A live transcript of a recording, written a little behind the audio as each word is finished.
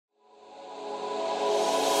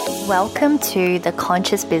Welcome to the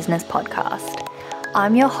Conscious Business Podcast.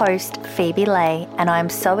 I'm your host, Phoebe Lay, and I'm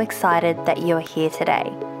so excited that you're here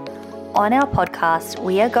today. On our podcast,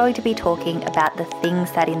 we are going to be talking about the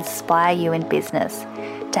things that inspire you in business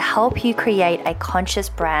to help you create a conscious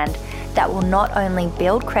brand that will not only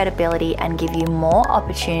build credibility and give you more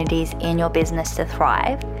opportunities in your business to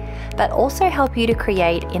thrive, but also help you to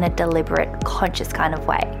create in a deliberate, conscious kind of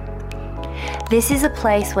way. This is a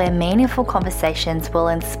place where meaningful conversations will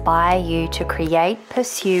inspire you to create,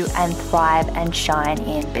 pursue, and thrive and shine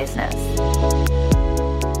in business.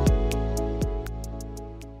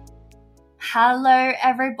 Hello,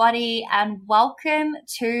 everybody, and welcome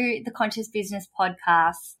to the Conscious Business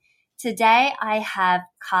Podcast. Today, I have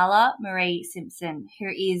Carla Marie Simpson, who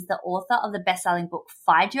is the author of the best-selling book,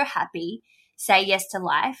 Find Your Happy, Say Yes to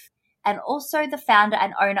Life, and also the founder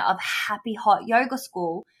and owner of Happy Hot Yoga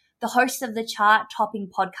School, the host of the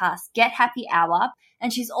chart-topping podcast, Get Happy Hour,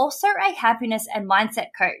 and she's also a happiness and mindset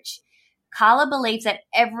coach. Carla believes that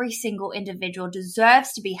every single individual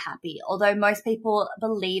deserves to be happy, although most people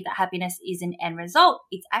believe that happiness is an end result.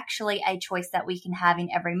 It's actually a choice that we can have in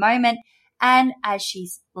every moment, and as she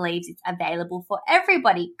believes, it's available for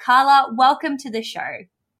everybody. Carla, welcome to the show.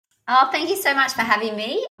 Oh, thank you so much for having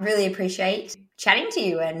me. Really appreciate chatting to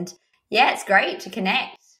you, and yeah, it's great to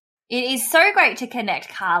connect. It is so great to connect,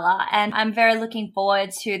 Carla, and I'm very looking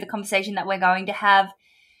forward to the conversation that we're going to have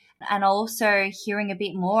and also hearing a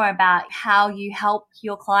bit more about how you help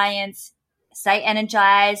your clients stay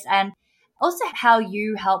energized and also how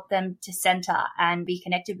you help them to center and be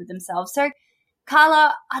connected with themselves. So,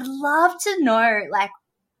 Carla, I'd love to know,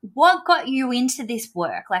 what got you into this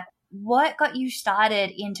work? What got you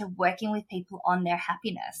started into working with people on their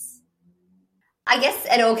happiness? I guess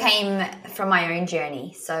it all came from my own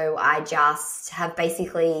journey. So I just have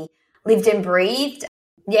basically lived and breathed,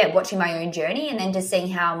 watching my own journey and then just seeing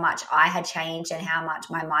how much I had changed and how much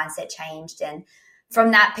my mindset changed. And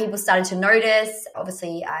from that, people started to notice.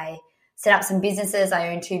 Obviously, I set up some businesses. I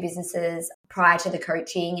owned 2 businesses prior to the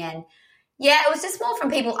coaching. And it was just more from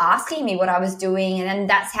people asking me what I was doing. And then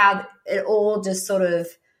that's how it all just sort of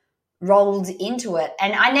rolled into it.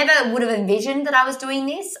 And I never would have envisioned that I was doing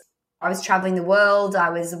this. I was traveling the world. I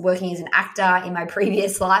was working as an actor in my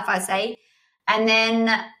previous life, I say. And then,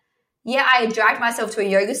 I dragged myself to a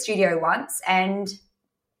yoga studio once, and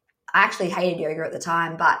I actually hated yoga at the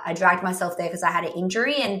time, but I dragged myself there because I had an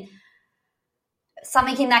injury, and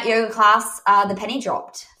something in that yoga class, the penny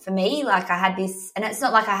dropped for me. I had this, and it's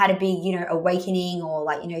not like I had a big, awakening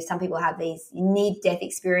or some people have these near-death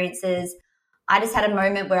experiences. I just had a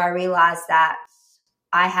moment where I realized that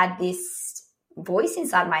I had this voice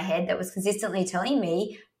inside my head that was consistently telling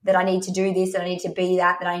me that I need to do this, that I need to be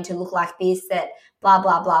that I need to look like this, that blah,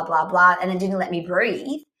 blah, blah, blah, blah. And it didn't let me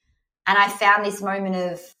breathe. And I found this moment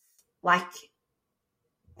of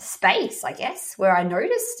space, I guess, where I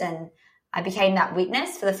noticed and I became that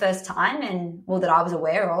witness for the first time and that I was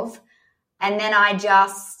aware of. And then I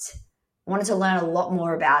just wanted to learn a lot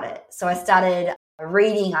more about it. So I started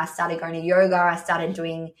reading, I started going to yoga,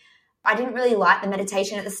 I didn't really like the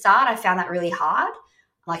meditation at the start. I found that really hard,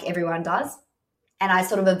 like everyone does. And I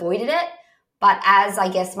sort of avoided it. But as I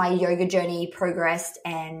guess my yoga journey progressed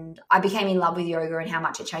and I became in love with yoga and how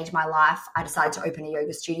much it changed my life, I decided to open a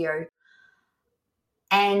yoga studio.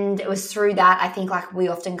 And it was through that, I think we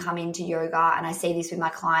often come into yoga, and I see this with my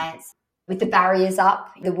clients, with the barriers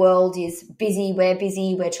up. The world is busy,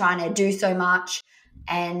 we're trying to do so much.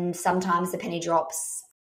 And sometimes the penny drops.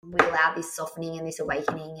 We allow this softening and this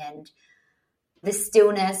awakening and the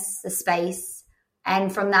stillness, the space.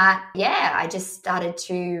 And from that, I just started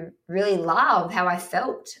to really love how I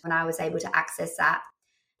felt when I was able to access that.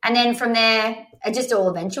 And then from there, it just all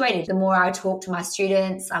eventuated. The more I talked to my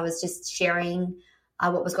students, I was just sharing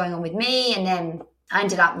what was going on with me. And then I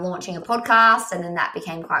ended up launching a podcast, and then that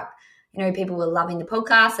became quite, people were loving the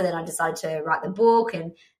podcast. So then I decided to write the book,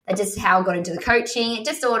 and that's just how I got into the coaching. It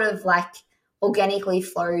just sort of organically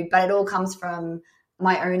flowed, but it all comes from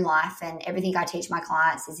my own life, and everything I teach my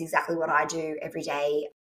clients is exactly what I do every day.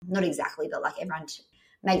 Not exactly, but everyone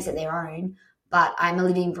makes it their own. But I'm a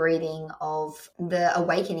living, breathing of the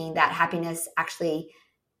awakening that happiness actually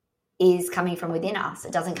is coming from within us.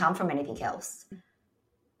 It doesn't come from anything else.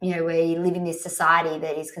 We live in this society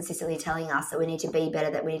that is consistently telling us that we need to be better,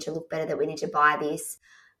 that we need to look better, that we need to buy this.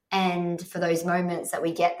 And for those moments that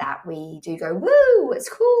we get that, we do go, woo, it's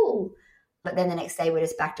cool. But then the next day we're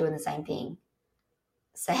just back doing the same thing.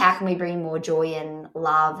 So how can we bring more joy and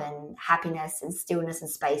love and happiness and stillness and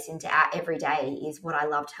space into our everyday is what I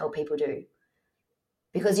love to help people do.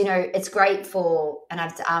 Because, it's great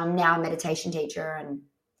I'm now a meditation teacher, and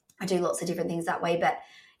I do lots of different things that way, but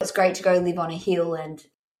it's great to go live on a hill and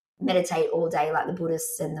meditate all day like the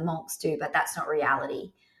Buddhists and the monks do, but that's not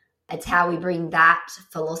reality. It's how we bring that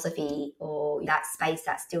philosophy or that space,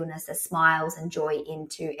 that stillness, the smiles and joy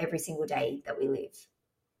into every single day that we live.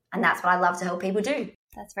 And that's what I love to help people do.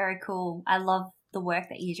 That's very cool. I love the work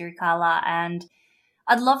that you do, Carla. And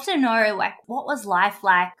I'd love to know, like, what was life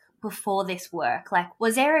like before this work? Like,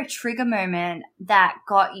 was there a trigger moment that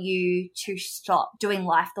got you to stop doing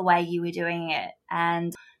life the way you were doing it?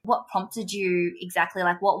 And what prompted you exactly?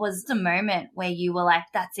 Like, what was the moment where you were like,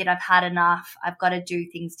 that's it, I've had enough, I've got to do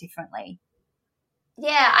things differently?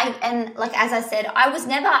 Yeah, and like, as I said, I was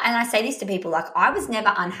never, and I say this to people, like, I was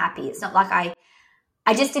never unhappy. It's not like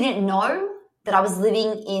I just didn't know that I was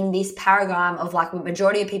living in this paradigm of like what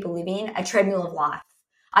majority of people live in, a treadmill of life.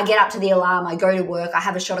 I get up to the alarm, I go to work, I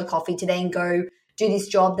have a shot of coffee to then go do this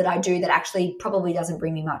job that I do that actually probably doesn't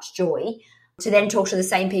bring me much joy, to then talk to the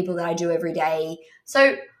same people that I do every day.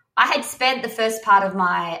 So I had spent the first part of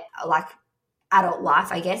my like adult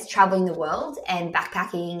life, I guess, traveling the world and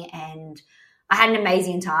backpacking, and I had an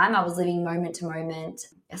amazing time. I was living moment to moment.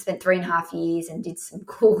 I spent 3.5 years and did some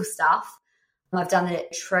cool stuff. I've done a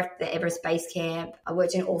trek, the Everest Base Camp. I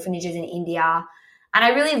worked in orphanages in India. And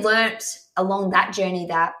I really learnt along that journey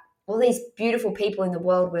that all these beautiful people in the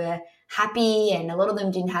world were happy and a lot of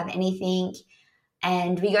them didn't have anything.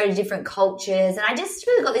 And we go to different cultures. And I just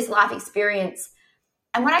really got this life experience.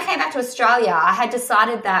 And when I came back to Australia, I had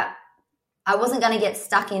decided that I wasn't going to get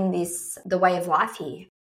stuck in the way of life here.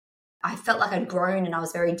 I felt like I'd grown and I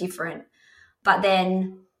was very different. But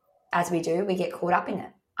then, as we do, we get caught up in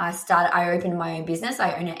it. I opened my own business.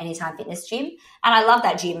 I own an Anytime Fitness gym. And I love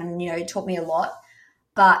that gym and, it taught me a lot.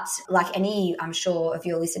 But like I'm sure of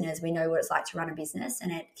your listeners, we know what it's like to run a business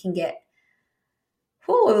and it can get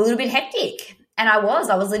a little bit hectic. And I was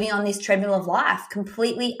living on this treadmill of life,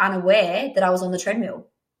 completely unaware that I was on the treadmill,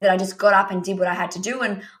 that I just got up and did what I had to do.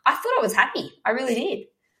 And I thought I was happy. I really did.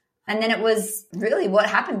 And then it was really what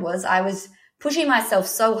happened was I was pushing myself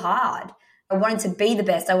so hard. I wanted to be the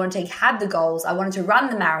best. I wanted to have the goals. I wanted to run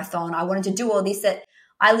the marathon. I wanted to do all this that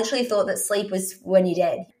I literally thought that sleep was when you're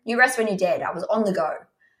dead. You rest when you're dead. I was on the go,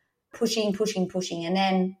 pushing. And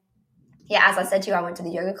then, as I said to you, I went to the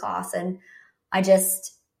yoga class and I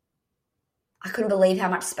couldn't believe how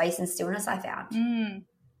much space and stillness I found.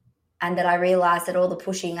 And that I realized that all the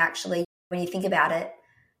pushing actually, when you think about it,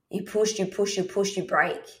 you push, you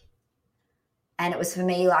break. And it was for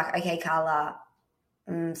me like, okay, Carla,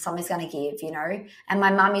 something's going to give, And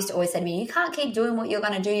my mum used to always say to me, you can't keep doing what you're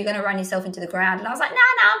going to do. You're going to run yourself into the ground. And I was like, no,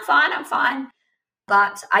 I'm fine.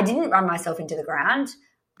 But I didn't run myself into the ground,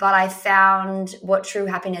 but I found what true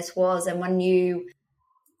happiness was. And when you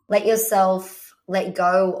let yourself let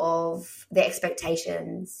go of the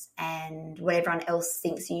expectations and what everyone else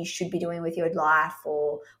thinks you should be doing with your life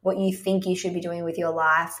or what you think you should be doing with your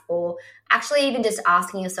life, or actually even just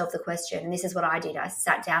asking yourself the question, and this is what I did. I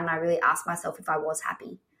sat down and I really asked myself if I was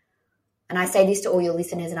happy. And I say this to all your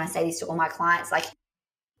listeners and I say this to all my clients, like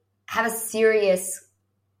have a serious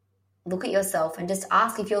look at yourself and just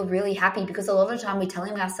ask if you're really happy, because a lot of the time we're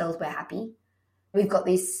telling ourselves we're happy. We've got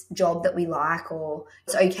this job that we like, or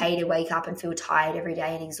it's okay to wake up and feel tired every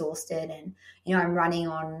day and exhausted. And, I'm running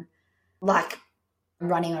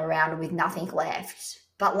around with nothing left.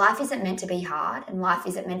 But life isn't meant to be hard and life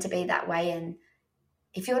isn't meant to be that way. And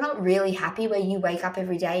if you're not really happy where you wake up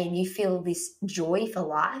every day and you feel this joy for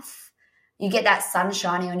life, you get that sun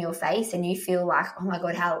shining on your face and you feel like, oh my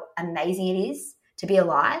God, how amazing it is to be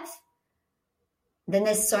alive, then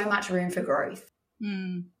there's so much room for growth.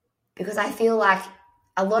 Because I feel like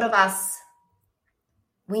a lot of us,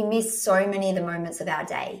 we miss so many of the moments of our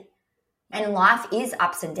day. And life is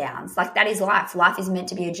ups and downs. Like that is life. Life is meant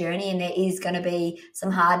to be a journey and there is going to be some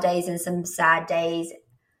hard days and some sad days.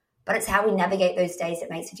 But it's how we navigate those days that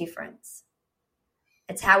makes a difference.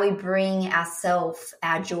 It's how we bring ourselves,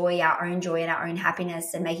 our joy, our own joy and our own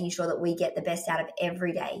happiness, and making sure that we get the best out of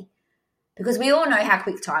every day. Because we all know how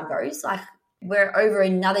quick time goes. Like we're over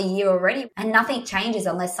another year already and nothing changes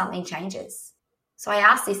unless something changes. So I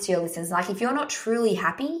ask this to your listeners, like if you're not truly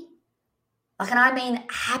happy, and I mean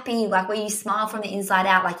happy, like where you smile from the inside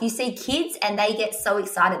out, like you see kids and they get so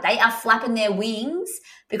excited. They are flapping their wings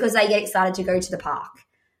because they get excited to go to the park.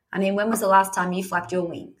 I mean, when was the last time you flapped your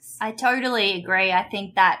wings? I totally agree. I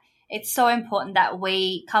think that it's so important that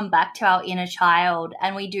we come back to our inner child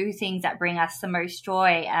and we do things that bring us the most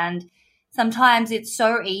joy. And sometimes it's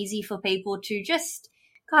so easy for people to just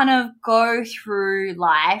kind of go through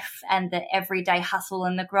life and the everyday hustle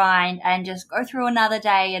and the grind and just go through another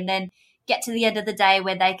day and then get to the end of the day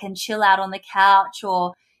where they can chill out on the couch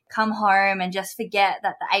or come home and just forget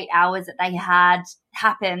that the 8 hours that they had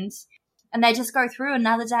happened. And they just go through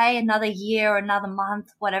another day, another year, another month,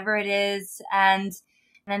 whatever it is. And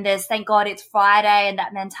then there's thank God it's Friday and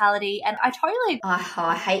that mentality. And I totally... Oh,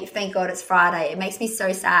 I hate thank God it's Friday. It makes me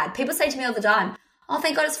so sad. People say to me all the time, oh,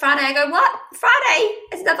 thank God it's Friday. I go, what? Friday?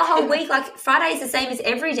 It's like a whole week. Like Friday is the same as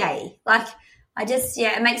every day. Like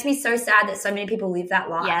it makes me so sad that so many people live that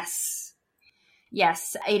life.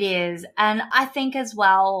 Yes, it is. And I think as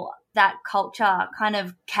well that culture kind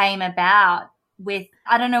of came about with,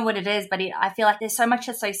 I don't know what it is, but I feel like there's so much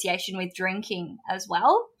association with drinking as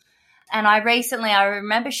well. And I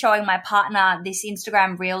remember showing my partner this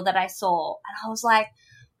Instagram reel that I saw, and I was like,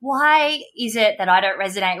 why is it that I don't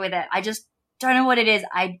resonate with it? I just don't know what it is.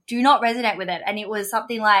 I do not resonate with it. And it was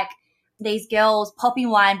something like these girls popping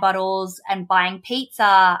wine bottles and buying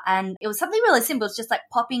pizza. And it was something really simple. It's just like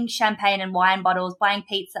popping champagne and wine bottles, buying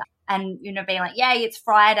pizza, and, being like, yay, it's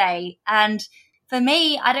Friday. And for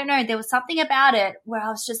me, I don't know, there was something about it where I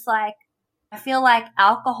was just like, I feel like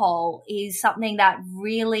alcohol is something that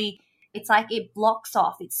really, it's like it blocks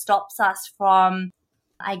off, it stops us from,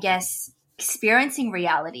 I guess, experiencing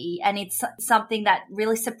reality. And it's something that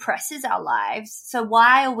really suppresses our lives. So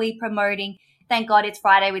why are we promoting, thank God it's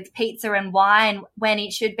Friday with pizza and wine, when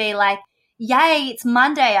it should be like, yay, it's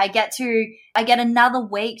Monday. I get another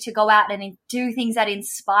week to go out and do things that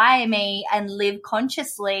inspire me and live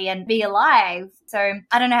consciously and be alive. So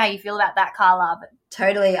I don't know how you feel about that, Carla. But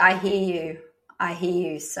totally. I hear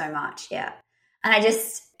you so much. Yeah. And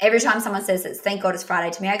every time someone says it's thank God it's Friday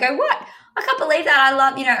to me, I go, what? I can't believe that. I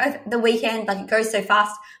love, the weekend, like it goes so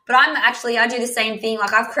fast. But I do the same thing.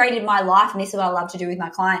 Like I've created my life, and this is what I love to do with my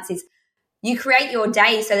clients is you create your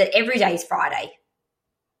day so that every day is Friday.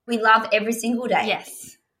 We love every single day.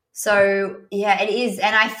 Yes. So, yeah, it is.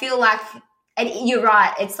 And I feel like you're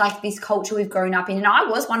right. It's like this culture we've grown up in. And I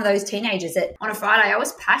was one of those teenagers that on a Friday I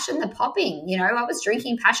was passion the popping. I was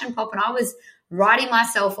drinking passion pop and I was writing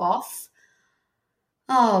myself off.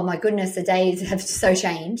 Oh, my goodness, the days have so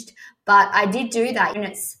changed. But I did do that.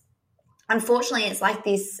 And unfortunately, it's like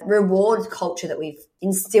this reward culture that we've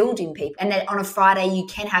instilled in people. And that on a Friday you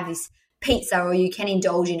can have this pizza or you can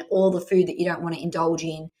indulge in all the food that you don't want to indulge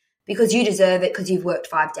in because you deserve it because you've worked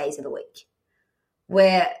 5 days of the week.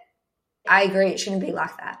 Where I agree, it shouldn't be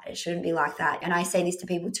like that. It shouldn't be like that. And I say this to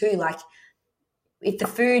people too, like if the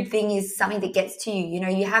food thing is something that gets to you,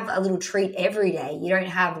 you have a little treat every day. You don't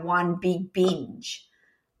have one big binge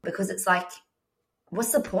because it's like,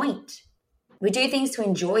 what's the point? We do things to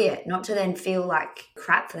enjoy it, not to then feel like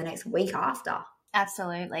crap for the next week after.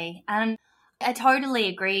 Absolutely. And I totally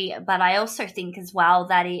agree, but I also think as well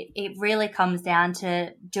that it really comes down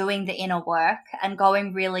to doing the inner work and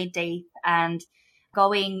going really deep and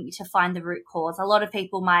going to find the root cause. A lot of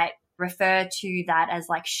people might refer to that as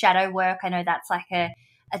like shadow work. I know that's like a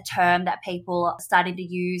term that people are starting to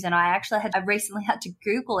use, and I recently had to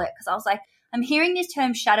Google it because I was like, I'm hearing this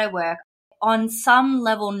term shadow work. On some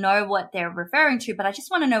level know what they're referring to, but I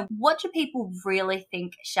just want to know, what do people really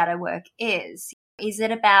think shadow work is? Is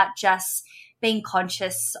it about just being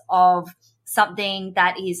conscious of something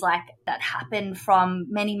that is like that happened from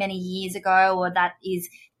many, many years ago, or that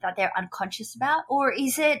they're unconscious about? Or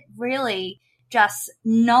is it really just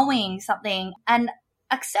knowing something and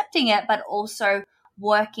accepting it, but also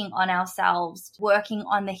working on ourselves, working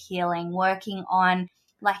on the healing, working on,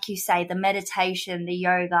 like you say, the meditation, the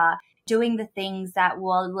yoga, doing the things that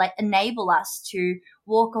will enable us to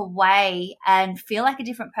walk away and feel like a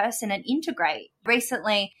different person and integrate.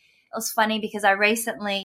 Recently, it was funny because I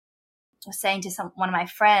recently was saying to one of my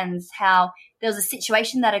friends how there was a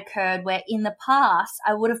situation that occurred where in the past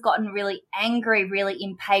I would have gotten really angry, really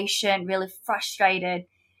impatient, really frustrated.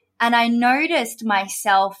 And I noticed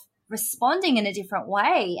myself responding in a different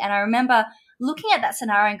way. And I remember looking at that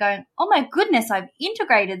scenario and going, oh my goodness, I've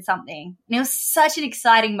integrated something. And it was such an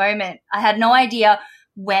exciting moment. I had no idea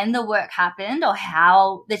when the work happened or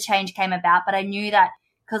how the change came about, but I knew that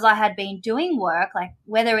because I had been doing work, like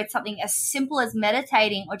whether it's something as simple as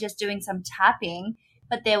meditating or just doing some tapping,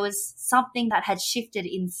 but there was something that had shifted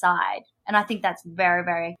inside. And I think that's very,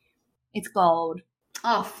 very, it's gold.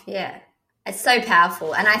 Oh, yeah. It's so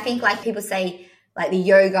powerful. And I think like people say, like the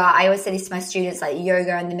yoga, I always say this to my students, like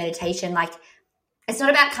yoga and the meditation, like it's not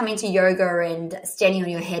about coming to yoga and standing on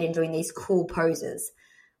your head and doing these cool poses.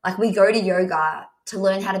 Like we go to yoga to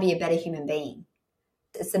learn how to be a better human being.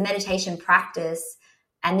 It's the meditation practice,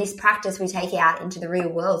 and this practice we take it out into the real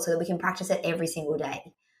world so that we can practice it every single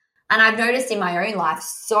day. And I've noticed in my own life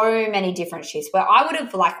so many different shifts where I would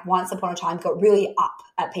have like once upon a time got really up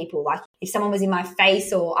at people. Like if someone was in my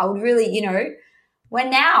face, or I would really, When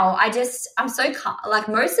now I'm so calm, like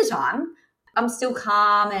most of the time, I'm still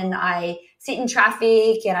calm and I sit in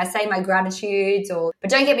traffic and I say my gratitudes but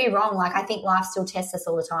don't get me wrong, like I think life still tests us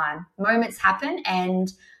all the time. Moments happen and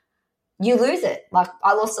you lose it. Like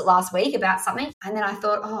I lost it last week about something and then I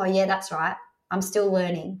thought, oh yeah, that's right. I'm still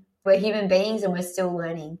learning. We're human beings and we're still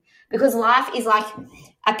learning because life is like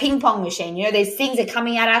a ping pong machine. You know, these things are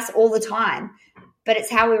coming at us all the time, but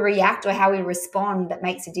it's how we react or how we respond that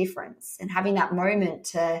makes a difference. And having that moment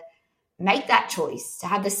to make that choice, to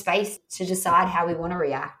have the space to decide how we want to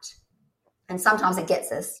react. And sometimes it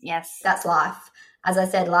gets us. Yes. That's life. As I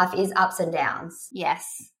said, life is ups and downs.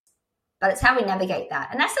 Yes. But it's how we navigate that.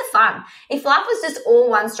 And that's the fun. If life was just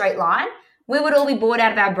all one straight line, we would all be bored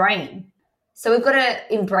out of our brain. So we've got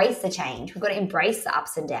to embrace the change. We've got to embrace the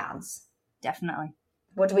ups and downs. Definitely.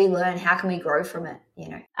 What do we learn? How can we grow from it? You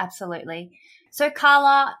know? Absolutely. So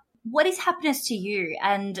Carla, what is happiness to you?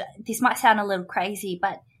 And this might sound a little crazy,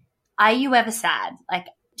 but are you ever sad? Like,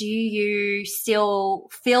 do you still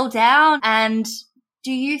feel down? And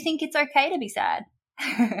do you think it's okay to be sad?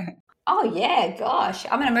 Oh, yeah, gosh.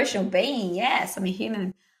 I'm an emotional being. Yes, I'm a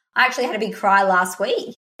human. I actually had a big cry last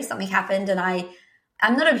week. Something happened and I'm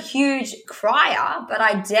not a huge crier, but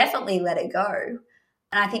I definitely let it go.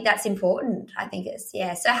 And I think that's important. I think it's,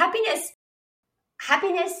 yeah. So happiness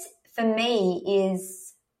for me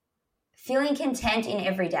is feeling content in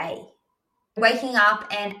every day. Waking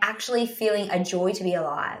up and actually feeling a joy to be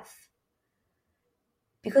alive.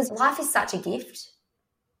 Because life is such a gift.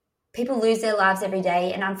 People lose their lives every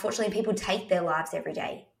day and unfortunately people take their lives every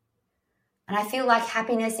day. And I feel like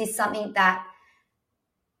happiness is something that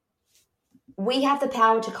we have the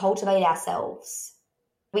power to cultivate ourselves.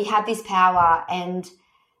 We have this power and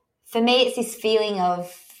for me it's this feeling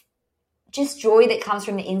of just joy that comes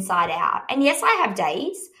from the inside out. And yes, I have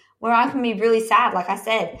days where I can be really sad, like I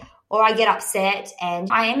said, or I get upset and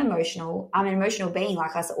I am emotional. I'm an emotional being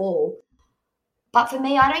like us all. But for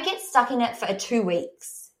me, I don't get stuck in it for 2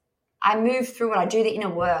 weeks. I move through it. I do the inner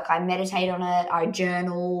work. I meditate on it. I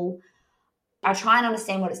journal. I try and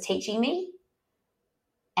understand what it's teaching me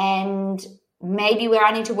and maybe where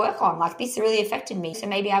I need to work on. Like this really affected me. So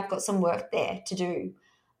maybe I've got some work there to do.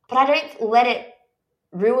 But I don't let it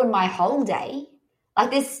ruin my whole day.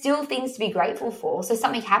 Like there's still things to be grateful for. So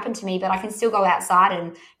something happened to me, but I can still go outside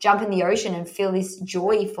and jump in the ocean and feel this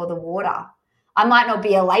joy for the water. I might not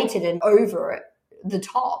be elated and over it, the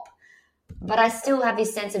top, but I still have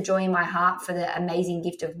this sense of joy in my heart for the amazing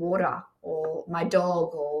gift of water or my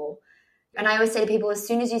dog and I always say to people, as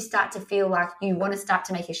soon as you start to feel like you want to start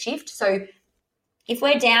to make a shift. So if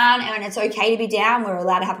we're down and it's okay to be down, we're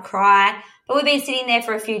allowed to have a cry, but we've been sitting there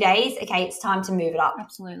for a few days. Okay, it's time to move it up.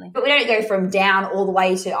 Absolutely. But we don't go from down all the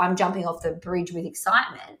way to I'm jumping off the bridge with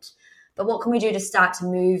excitement. But what can we do to start to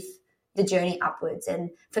move the journey upwards?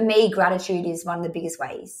 And for me, gratitude is one of the biggest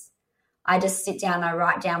ways. I just sit down and I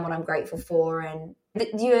write down what I'm grateful for and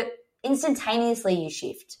instantaneously you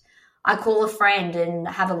shift. I call a friend and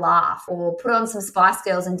have a laugh or put on some Spice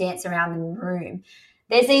Girls and dance around the room.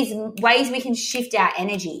 There's these ways we can shift our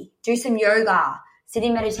energy, do some yoga, sit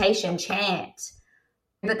in meditation, chant.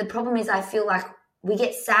 But the problem is I feel like we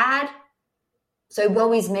get sad, so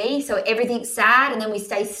woe is me, so everything's sad, and then we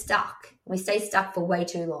stay stuck. We stay stuck for way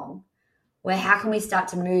too long. Where how can we start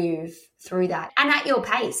to move through that? And at your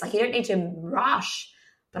pace, like you don't need to rush.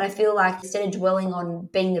 But I feel like instead of dwelling on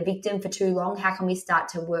being the victim for too long, how can we start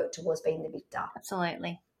to work towards being the victor?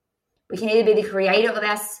 Absolutely. We can either be the creator of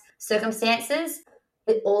our circumstances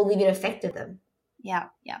or live in effect of them. Yeah,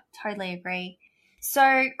 totally agree.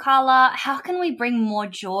 So, Carla, how can we bring more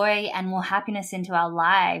joy and more happiness into our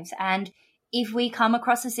lives? And if we come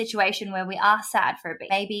across a situation where we are sad for a bit,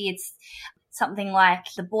 maybe it's something like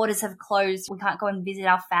the borders have closed, we can't go and visit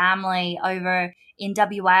our family over in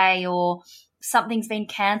WA, or something's been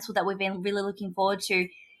cancelled that we've been really looking forward to.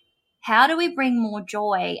 How do we bring more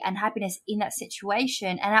joy and happiness in that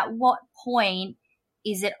situation? And at what point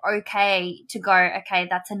is it okay to go, okay,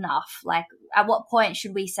 that's enough? Like, at what point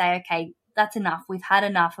should we say, okay, that's enough. We've had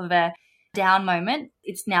enough of a down moment.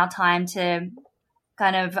 It's now time to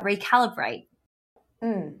kind of recalibrate.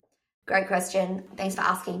 Great question. Thanks for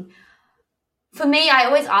asking. For me, I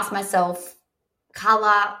always ask myself,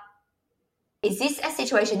 Carla, is this a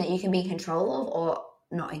situation that you can be in control of or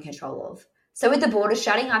not in control of? So with the border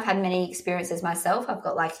shutting, I've had many experiences myself. I've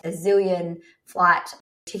got like a zillion flight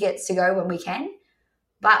tickets to go when we can,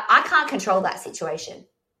 but I can't control that situation.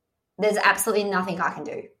 There's absolutely nothing I can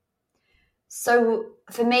do. So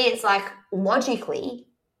for me, it's like logically,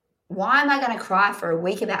 why am I going to cry for a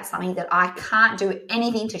week about something that I can't do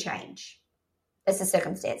anything to change? It's the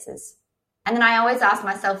circumstances. And then I always ask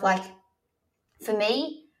myself, like, For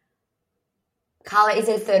me, Carla, is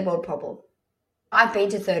a third world problem. I've been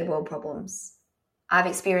to third world problems. I've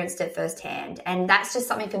experienced it firsthand. And that's just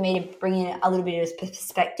something for me to bring in a little bit of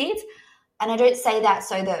perspective. And I don't say that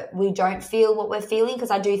so that we don't feel what we're feeling, because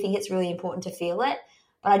I do think it's really important to feel it.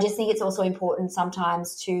 But I just think it's also important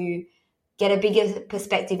sometimes to get a bigger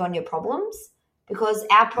perspective on your problems, because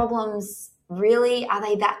our problems really, are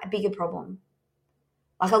they that big a problem?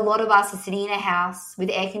 Like, a lot of us are sitting in a house with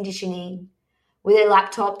air conditioning, with a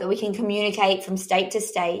laptop that we can communicate from state to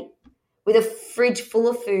state, with a fridge full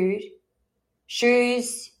of food,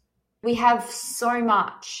 shoes. We have so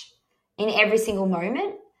much in every single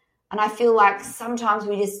moment. And I feel like sometimes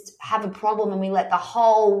we just have a problem and we let the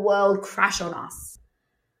whole world crash on us.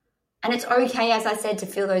 And it's okay, as I said, to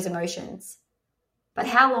feel those emotions. But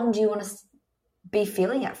how long do you want to be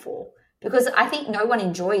feeling it for? Because I think no one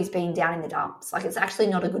enjoys being down in the dumps. Like, it's actually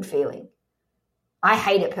not a good feeling. I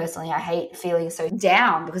hate it personally. I hate feeling so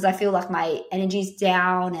down because I feel like my energy's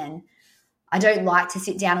down, and I don't like to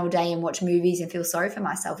sit down all day and watch movies and feel sorry for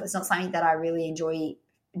myself. It's not something that I really enjoy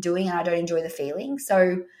doing, and I don't enjoy the feeling.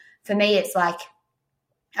 So for me, it's like,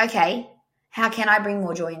 okay, how can I bring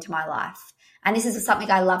more joy into my life? And this is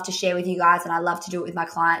something I love to share with you guys, and I love to do it with my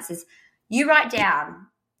clients, is you write down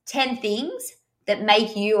 10 things that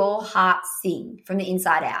make your heart sing from the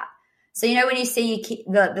inside out. So, you know, when you see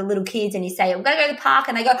the little kids and you say, we're going to go to the park,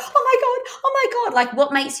 and they go, oh my God, like,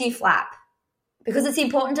 what makes you flap? Because it's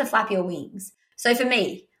important to flap your wings. So for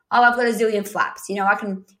me, I've got a zillion flaps. You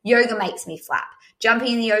know, yoga makes me flap.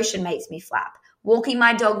 Jumping in the ocean makes me flap. Walking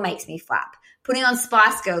my dog makes me flap. Putting on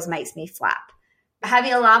Spice Girls makes me flap.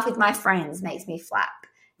 Having a laugh with my friends makes me flap.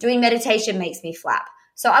 Doing meditation makes me flap.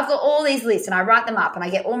 So I've got all these lists, and I write them up, and I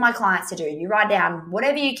get all my clients to do. You write down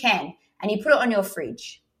whatever you can, and you put it on your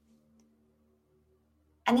fridge.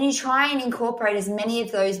 And then you try and incorporate as many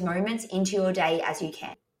of those moments into your day as you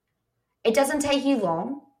can. It doesn't take you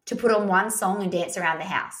long to put on one song and dance around the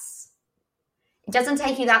house. It doesn't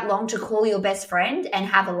take you that long to call your best friend and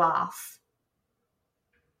have a laugh.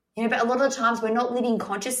 You know, but a lot of the times we're not living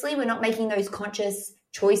consciously. We're not making those conscious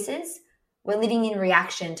choices. We're living in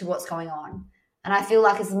reaction to what's going on. And I feel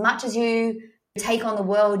like as much as you take on the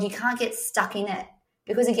world, you can't get stuck in it,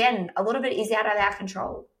 because, again, a lot of it is out of our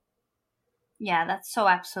control. Yeah, that's so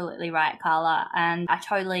absolutely right, Carla. And I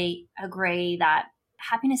totally agree that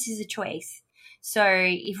happiness is a choice. So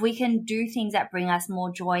if we can do things that bring us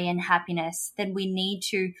more joy and happiness, then we need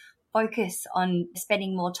to focus on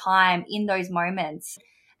spending more time in those moments,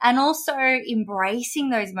 and also embracing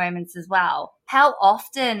those moments as well. How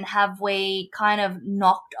often have we kind of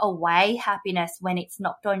knocked away happiness when it's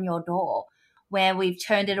knocked on your door, where we've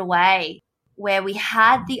turned it away, where we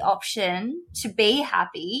had the option to be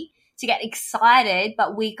happy, to get excited,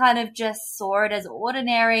 but we kind of just saw it as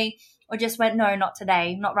ordinary, or just went, no, not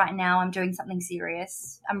today, not right now. I'm doing something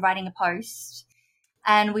serious. I'm writing a post.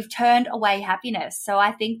 And we've turned away happiness. So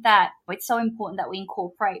I think that it's so important that we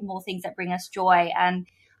incorporate more things that bring us joy. And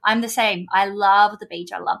I'm the same. I love the beach.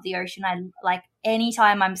 I love the ocean. I like,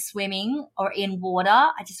 anytime I'm swimming or in water,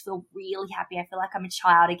 I just feel really happy. I feel like I'm a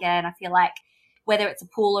child again. I feel like whether it's a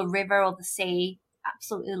pool, a river, or the sea,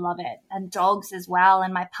 absolutely love it. And dogs as well.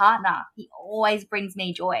 And my partner, he always brings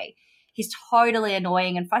me joy. He's totally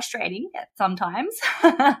annoying and frustrating sometimes,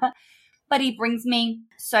 but he brings me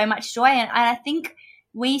so much joy. And I think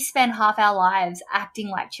we spend half our lives acting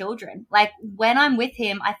like children. Like, when I'm with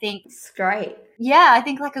him, I think it's great. Yeah, I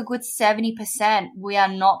think like a good 70% we are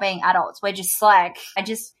not being adults. We're just like, I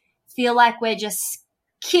just feel like we're just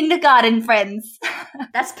kindergarten friends.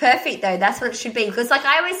 That's perfect though. That's what it should be. Because, like,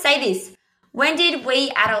 I always say this, when did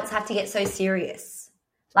we adults have to get so serious?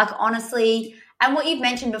 Like, honestly. And what you've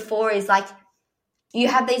mentioned before is, like, you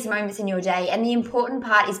have these moments in your day, and the important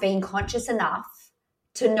part is being conscious enough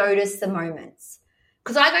to notice the moments.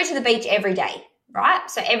 Because I go to the beach every day, right?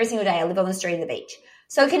 So every single day I live on the street of the beach.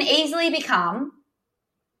 So it can easily become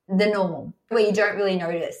the normal where you don't really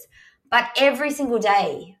notice. But every single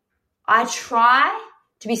day I try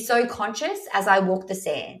to be so conscious as I walk the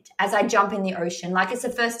sand, as I jump in the ocean, like it's the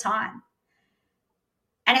first time.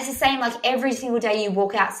 And it's the same, like, every single day you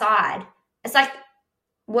walk outside, it's like,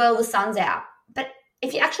 well, the sun's out. But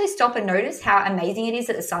if you actually stop and notice how amazing it is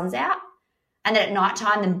that the sun's out, and that at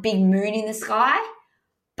nighttime, the big moon in the sky.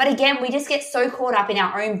 But again, we just get so caught up in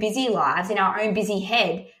our own busy lives, in our own busy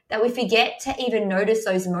head, that we forget to even notice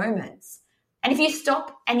those moments. And if you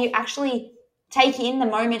stop and you actually take in the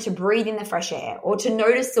moment to breathe in the fresh air, or to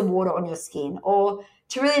notice the water on your skin, or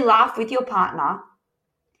to really laugh with your partner,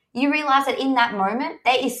 you realize that in that moment,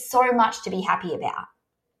 there is so much to be happy about.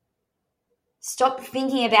 Stop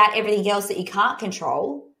thinking about everything else that you can't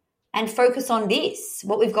control, and focus on this,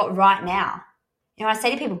 what we've got right now. You know, I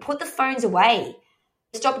say to people, put the phones away.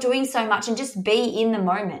 Stop doing so much and just be in the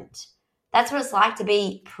moment. That's what it's like to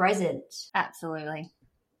be present. Absolutely.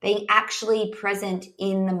 Being actually present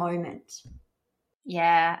in the moment.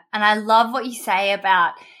 Yeah. And I love what you say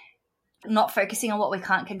about not focusing on what we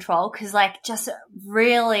can't control, because like just a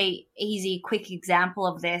really easy, quick example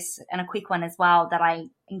of this, and a quick one as well that I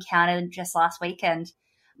encountered just last weekend,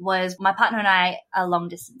 was my partner and I are long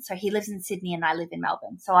distance. So he lives in Sydney and I live in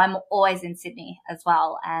Melbourne. So I'm always in Sydney as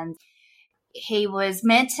well. And he was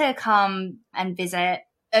meant to come and visit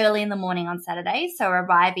early in the morning on Saturday. So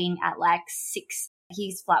arriving at like 6,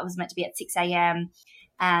 his flight was meant to be at 6 a.m.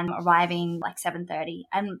 and arriving like 7:30.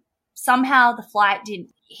 And somehow the flight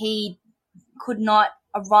he could not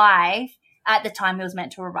arrive at the time he was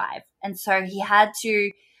meant to arrive. And so he had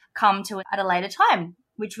to come to at a later time,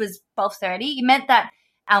 which was 12:30. It meant that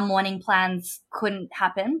our morning plans couldn't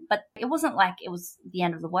happen, but it wasn't like it was the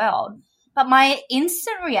end of the world. But my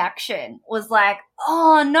instant reaction was like,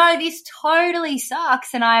 oh no, this totally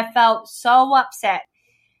sucks. And I felt so upset.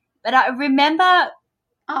 But I remember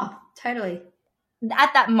totally.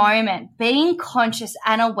 At that moment, being conscious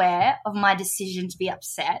and aware of my decision to be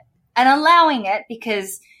upset and allowing it,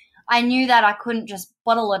 because I knew that I couldn't just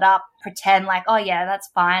bottle it up, pretend like, oh yeah, that's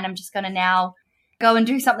fine. I'm just going to now go and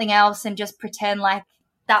do something else and just pretend like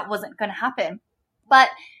that wasn't going to happen. But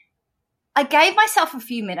I gave myself a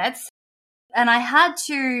few minutes and I had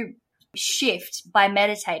to shift by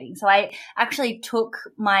meditating. So I actually took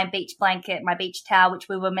my beach blanket, my beach towel, which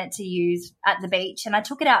we were meant to use at the beach, and I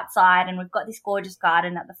took it outside, and we've got this gorgeous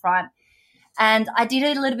garden at the front. And I did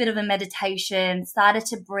a little bit of a meditation, started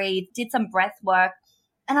to breathe, did some breath work,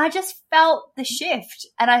 and I just felt the shift.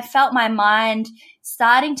 And I felt my mind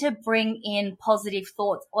starting to bring in positive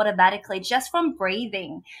thoughts automatically just from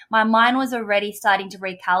breathing. My mind was already starting to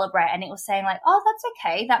recalibrate, and it was saying like, oh,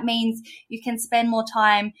 that's okay. That means you can spend more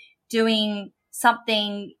time doing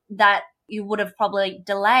something that you would have probably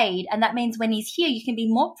delayed. And that means when he's here, you can be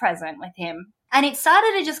more present with him. And it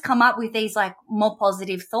started to just come up with these like more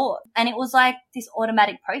positive thoughts. And it was like this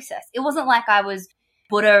automatic process. It wasn't like I was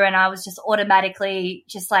Buddha and I was just automatically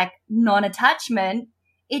just like non-attachment.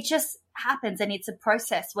 It just happens, and it's a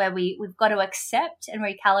process where we've got to accept and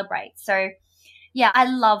recalibrate. So yeah, I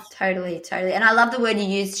love. Totally. And I love the word you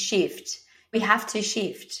used, shift. We have to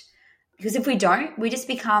shift. Because if we don't, we just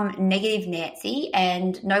become negative Nancy,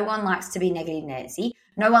 and no one likes to be negative Nancy.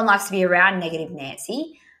 No one likes to be around negative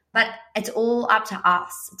Nancy. But it's all up to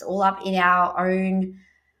us. It's all up in our own,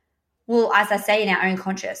 well, as I say, in our own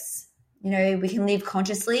conscious. You know, we can live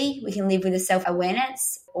consciously, we can live with a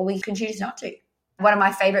self-awareness, or we can choose not to. One of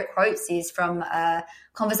my favorite quotes is from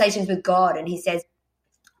Conversations with God, and he says,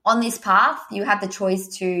 on this path, you have the choice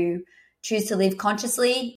to choose to live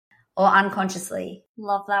consciously or unconsciously.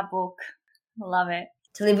 Love that book. Love it.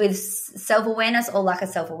 To live with self-awareness or lack of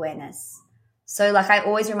self-awareness. So like I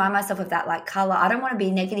always remind myself of that, like, Carla, I don't want to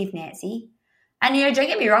be negative Nancy. And, you know, don't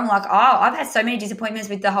get me wrong, like, I've had so many disappointments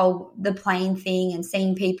with the plane thing and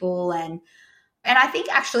seeing people. And I think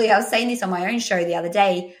actually I was saying this on my own show the other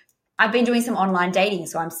day. I've been doing some online dating,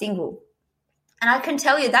 so I'm single. And I can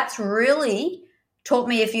tell you that's really taught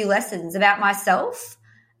me a few lessons about myself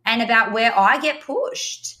and about where I get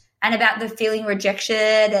pushed and about the feeling rejection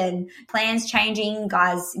and plans changing,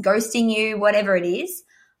 guys ghosting you, whatever it is.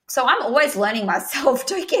 So I'm always learning myself,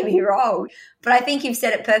 don't get me wrong. But I think you've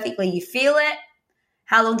said it perfectly. You feel it.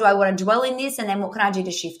 How long do I want to dwell in this? And then what can I do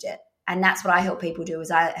to shift it? And that's what I help people do,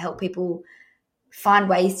 is I help people find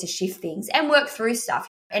ways to shift things and work through stuff.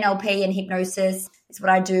 NLP and hypnosis is what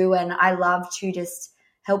I do. And I love to just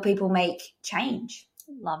help people make change.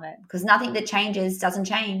 Love it. Because nothing that changes doesn't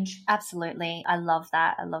change. Absolutely. I love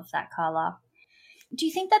that. I love that, Carla. Do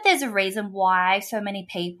you think that there's a reason why so many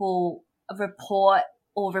people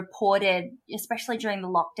reported, especially during the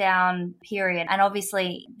lockdown period? And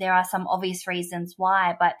obviously there are some obvious reasons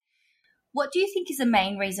why, but what do you think is the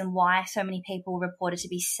main reason why so many people reported to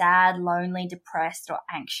be sad, lonely, depressed, or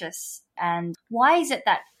anxious? And why is it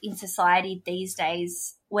that in society these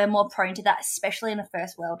days we're more prone to that, especially in a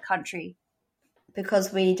first world country?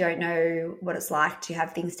 Because we don't know what it's like to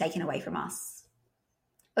have things taken away from us.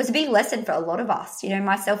 It was a big lesson for a lot of us, you know,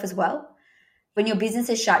 myself as well. When your business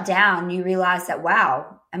is shut down, you realize that,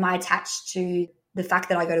 wow, am I attached to the fact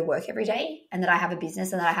that I go to work every day and that I have a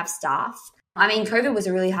business and that I have staff? I mean, COVID was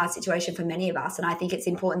a really hard situation for many of us, and I think it's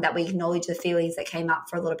important that we acknowledge the feelings that came up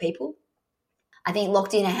for a lot of people. I think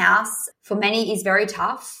locked in a house for many is very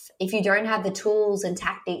tough if you don't have the tools and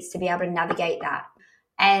tactics to be able to navigate that.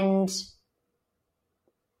 And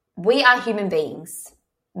we are human beings.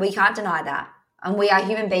 We can't deny that. And we are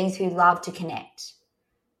human beings who love to connect.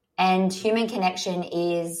 And human connection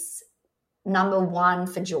is number one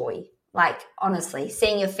for joy. Like, honestly,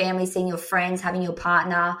 seeing your family, seeing your friends, having your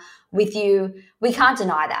partner with you, we can't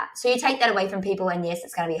deny that. So you take that away from people and yes,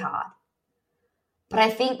 it's going to be hard. But I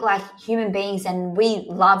think like human beings, and we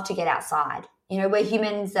love to get outside. You know, we're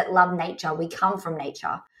humans that love nature. We come from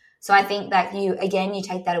nature. So I think that you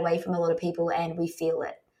take that away from a lot of people and we feel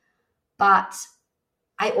it. But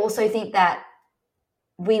I also think that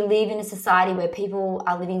we live in a society where people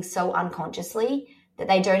are living so unconsciously that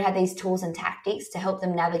they don't have these tools and tactics to help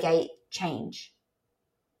them navigate change.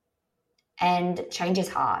 And change is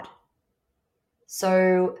hard.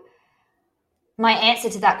 So my answer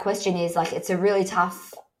to that question is like, it's a really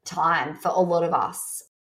tough time for a lot of us.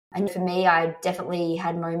 And for me, I definitely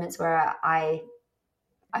had moments where I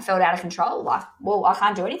felt out of control. Like, well, I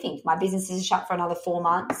can't do anything. My business is shut for another 4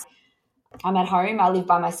 months. I'm at home. I live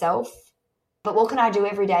by myself. But what can I do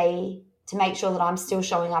every day to make sure that I'm still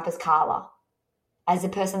showing up as Carla, as a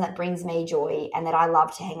person that brings me joy and that I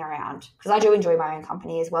love to hang around? Because I do enjoy my own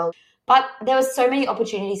company as well. But there were so many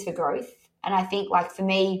opportunities for growth. And I think like for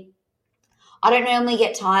me, I don't normally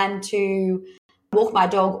get time to walk my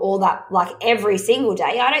dog all that, like every single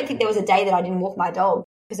day. I don't think there was a day that I didn't walk my dog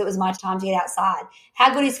because it was my time to get outside.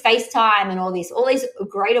 How good is FaceTime and all these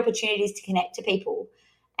great opportunities to connect to people.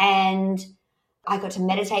 And I got to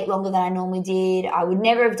meditate longer than I normally did. I would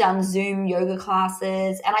never have done Zoom yoga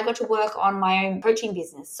classes, and I got to work on my own coaching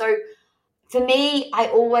business. So for me, I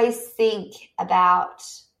always think about,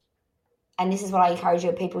 and this is what I encourage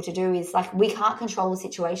people to do, is like, we can't control the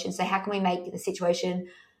situation. So how can we make the situation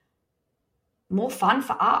more fun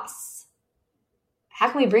for us? How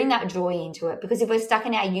can we bring that joy into it? Because if we're stuck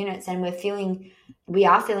in our units and we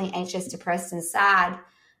are feeling anxious, depressed and sad,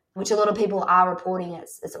 which a lot of people are reporting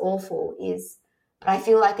it's awful, but I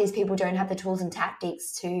feel like these people don't have the tools and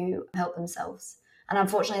tactics to help themselves. And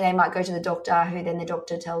unfortunately, they might go to the doctor, who then the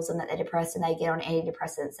doctor tells them that they're depressed, and they get on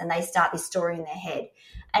antidepressants and they start this story in their head.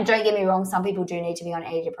 And don't get me wrong, some people do need to be on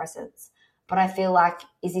antidepressants. But I feel like,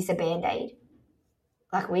 is this a Band-Aid?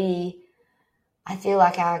 I feel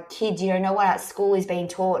like our kids, no one at school is being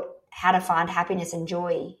taught how to find happiness and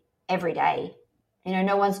joy every day.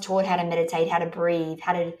 No one's taught how to meditate, how to breathe,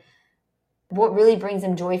 what really brings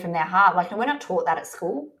them joy from their heart. Like, we're not taught that at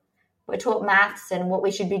school. We're taught maths and what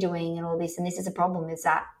we should be doing and all this. And this is a problem, is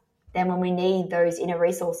that then when we need those inner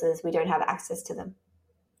resources, we don't have access to them.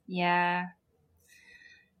 Yeah.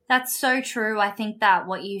 That's so true. I think that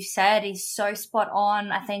what you said is so spot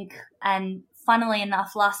on. I think, and funnily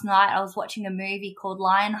enough, last night I was watching a movie called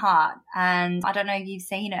Lionheart, and I don't know if you've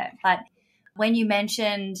seen it, but when you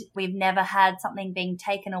mentioned we've never had something being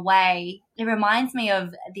taken away, it reminds me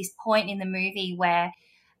of this point in the movie where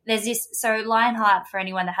there's this, so Lionheart, for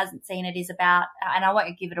anyone that hasn't seen it, is about, and I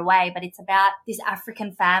won't give it away, but it's about this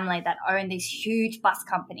African family that own this huge bus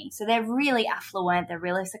company. So they're really affluent, they're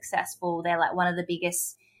really successful, they're like one of the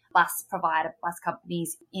biggest bus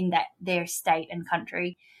companies in their state and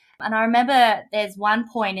country. And I remember there's one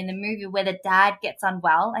point in the movie where the dad gets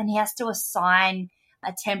unwell and he has to assign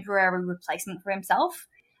a temporary replacement for himself.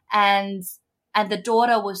 And the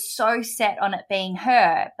daughter was so set on it being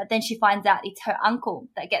her, but then she finds out it's her uncle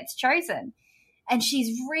that gets chosen. And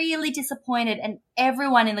she's really disappointed, and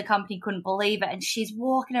everyone in the company couldn't believe it. And she's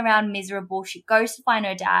walking around miserable. She goes to find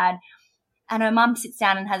her dad, and her mum sits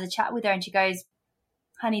down and has a chat with her, and she goes,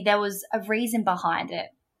 honey, there was a reason behind it.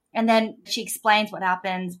 And then she explains what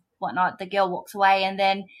happened, whatnot. The girl walks away, and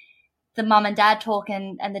then the mum and dad talk,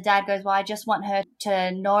 and the dad goes, well, I just want her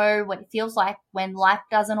to know what it feels like when life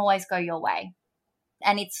doesn't always go your way.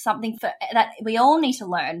 And it's something that we all need to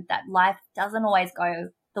learn, that life doesn't always go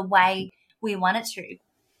the way we want it to,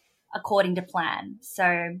 according to plan.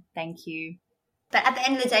 So thank you. But at the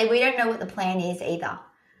end of the day, we don't know what the plan is either.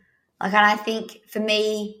 And I think for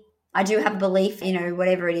me, I do have a belief,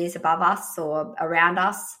 whatever it is above us or around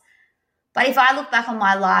us. But if I look back on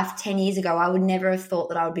my life 10 years ago, I would never have thought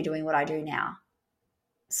that I would be doing what I do now.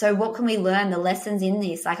 So what can we learn? The lessons in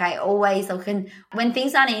this. I always look, and when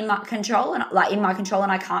things aren't in my control and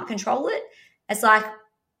I can't control it, it's like,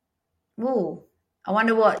 whoa, I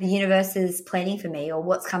wonder what the universe is planning for me or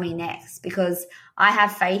what's coming next, because I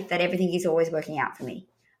have faith that everything is always working out for me.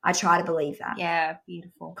 I try to believe that. Yeah,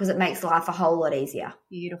 beautiful. Because it makes life a whole lot easier.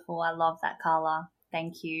 Beautiful. I love that, Carla.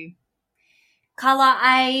 Thank you. Carla,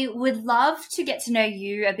 I would love to get to know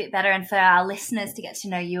you a bit better, and for our listeners to get to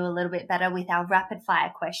know you a little bit better with our rapid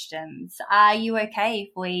fire questions. Are you okay if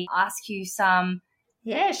we ask you some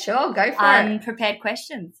Yeah, sure. Go for it. Unprepared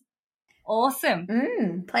questions?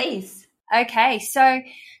 Awesome. Please. Okay, so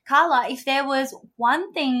Carla, if there was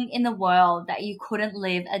one thing in the world that you couldn't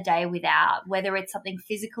live a day without, whether it's something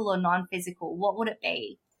physical or non-physical, what would it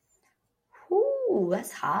be? Ooh,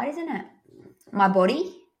 that's hard, isn't it? My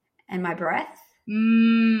body and my breath.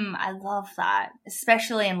 I love that,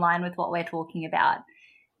 especially in line with what we're talking about.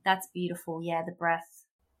 That's beautiful. Yeah, the breath,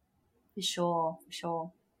 for sure, for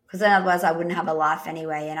sure. Because then otherwise I wouldn't have a life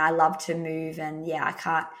anyway. And I love to move, and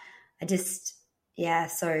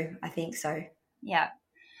so I think so. Yeah.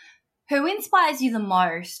 Who inspires you the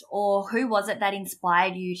most, or who was it that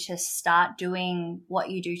inspired you to start doing what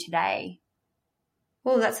you do today?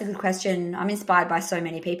 Well, that's a good question. I'm inspired by so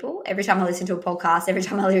many people. Every time I listen to a podcast, every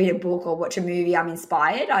time I read a book or watch a movie, I'm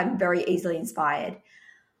inspired. I'm very easily inspired.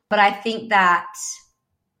 But I think that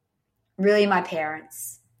really my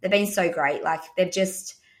parents, they've been so great. Like they've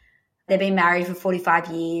been married for 45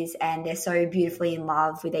 years and they're so beautifully in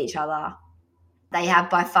love with each other. They have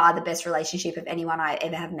by far the best relationship of anyone I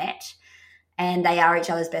ever have met, and they are each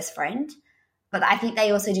other's best friend. But I think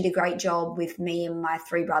they also did a great job with me and my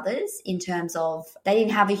three brothers in terms of they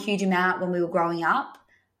didn't have a huge amount when we were growing up,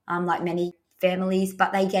 like many families,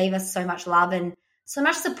 but they gave us so much love and so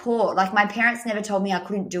much support. Like my parents never told me I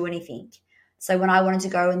couldn't do anything. So when I wanted to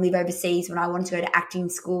go and live overseas, when I wanted to go to acting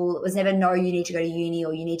school, it was never, no, you need to go to uni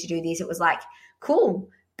or you need to do this. It was like, cool,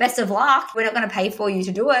 best of luck. We're not going to pay for you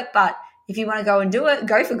to do it, but if you want to go and do it,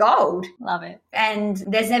 go for gold. Love it. And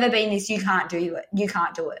there's never been this, you can't do it. You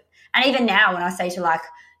can't do it. And even now when I say to like,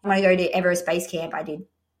 I want to go to Everest Base Camp, I did.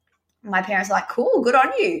 My parents are like, cool, good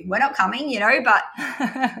on you. We're not coming, but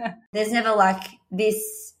there's never like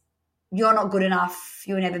this, you're not good enough.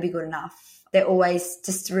 You'll never be good enough. They're always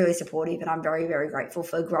just really supportive, and I'm very, very grateful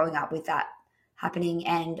for growing up with that happening,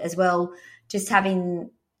 and as well just having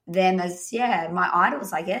them as, my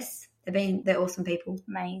idols, I guess. They're awesome people.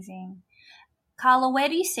 Amazing. Carla, where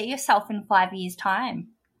do you see yourself in 5 years' time?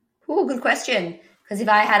 Oh, good question. Because if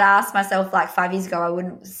I had asked myself like 5 years ago, I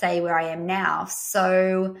wouldn't say where I am now.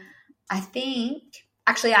 So I think,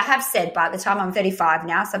 actually I have said by the time I'm 35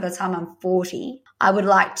 now, so by the time I'm 40, I would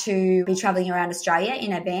like to be traveling around Australia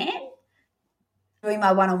in a van, doing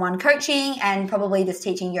my one-on-one coaching and probably just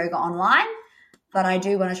teaching yoga online. But I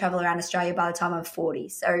do want to travel around Australia by the time I'm 40.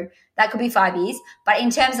 So that could be 5 years. But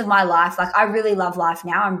in terms of my life, like I really love life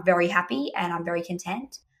now. I'm very happy and I'm very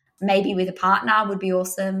content. Maybe with a partner would be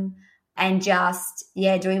awesome. And just,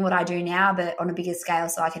 doing what I do now, but on a bigger scale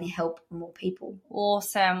so I can help more people.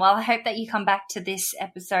 Awesome. Well, I hope that you come back to this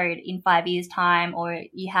episode in 5 years' time, or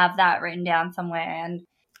you have that written down somewhere. And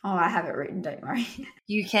oh, I have it written, don't worry.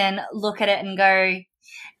 You can look at it and go,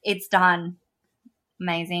 it's done.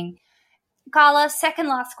 Amazing. Carla, second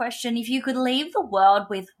last question. If you could leave the world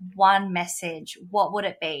with one message, what would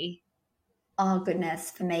it be? Oh,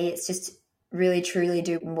 goodness. For me, it's just really, truly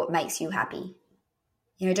do what makes you happy.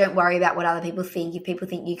 Don't worry about what other people think. If people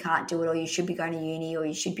think you can't do it or you should be going to uni or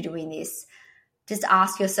you should be doing this, just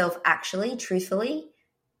ask yourself actually, truthfully,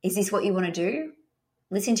 is this what you want to do?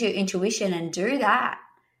 Listen to your intuition and do that,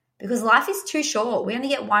 because life is too short. We only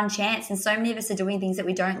get one chance, and so many of us are doing things that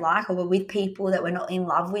we don't like, or we're with people that we're not in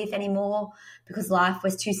love with anymore because life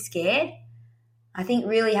was too scared. I think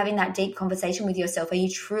really having that deep conversation with yourself, are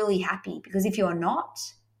you truly happy? Because if you're not,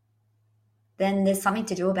 then there's something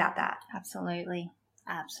to do about that. Absolutely.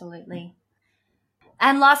 Absolutely.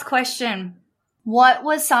 And last question. What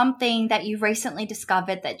was something that you recently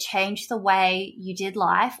discovered that changed the way you did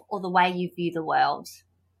life or the way you view the world?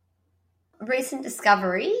 Recent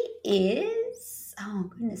discovery is, oh,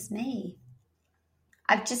 goodness me.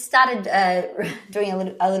 I've just started doing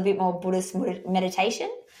a little bit more Buddhist meditation,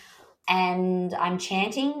 and I'm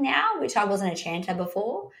chanting now, which I wasn't a chanter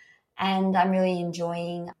before, and I'm really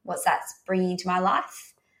enjoying what that's bringing to my life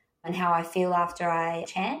and how I feel after I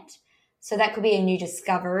chant. So that could be a new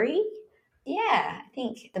discovery. Yeah, I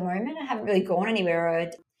think at the moment I haven't really gone anywhere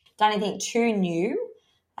or done anything too new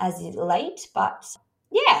as of late, but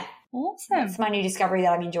yeah. Awesome. It's my new discovery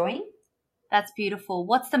that I'm enjoying. That's beautiful.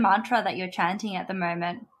 What's the mantra that you're chanting at the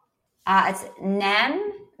moment? It's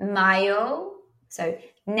Nam Mayo. So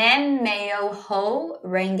Nam Mayo Ho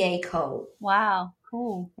Renge Ko. Wow,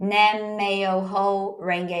 cool. Nam Mayo Ho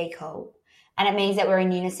Renge Ko. And it means that we're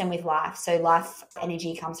in unison with life. So life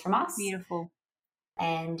energy comes from us. Beautiful.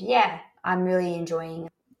 And I'm really enjoying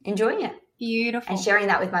it. Beautiful. And sharing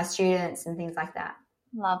that with my students and things like that.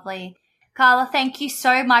 Lovely. Carla, thank you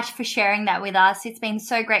so much for sharing that with us. It's been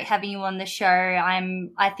so great having you on the show.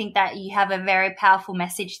 I think that you have a very powerful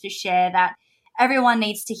message to share that everyone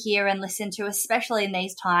needs to hear and listen to, especially in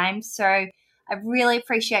these times. So I really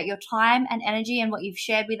appreciate your time and energy and what you've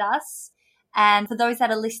shared with us. And for those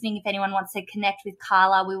that are listening, if anyone wants to connect with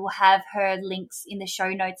Carla, we will have her links in the show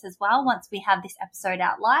notes as well once we have this episode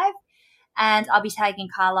out live. And I'll be tagging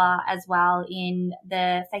Carla as well in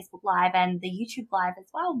the Facebook Live and the YouTube Live as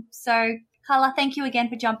well. So, Carla, thank you again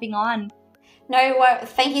for jumping on. No,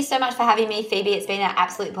 thank you so much for having me, Phoebe. It's been an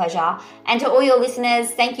absolute pleasure. And to all your listeners,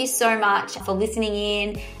 thank you so much for listening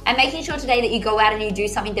in and making sure today that you go out and you do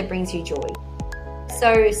something that brings you joy.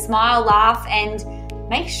 So smile, laugh, and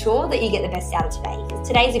make sure that you get the best out of today, because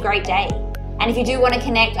today's a great day. And if you do want to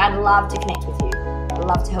connect, I'd love to connect with you. I'd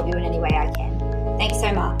love to help you in any way I can. Thanks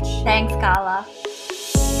so much. Thanks, Carla.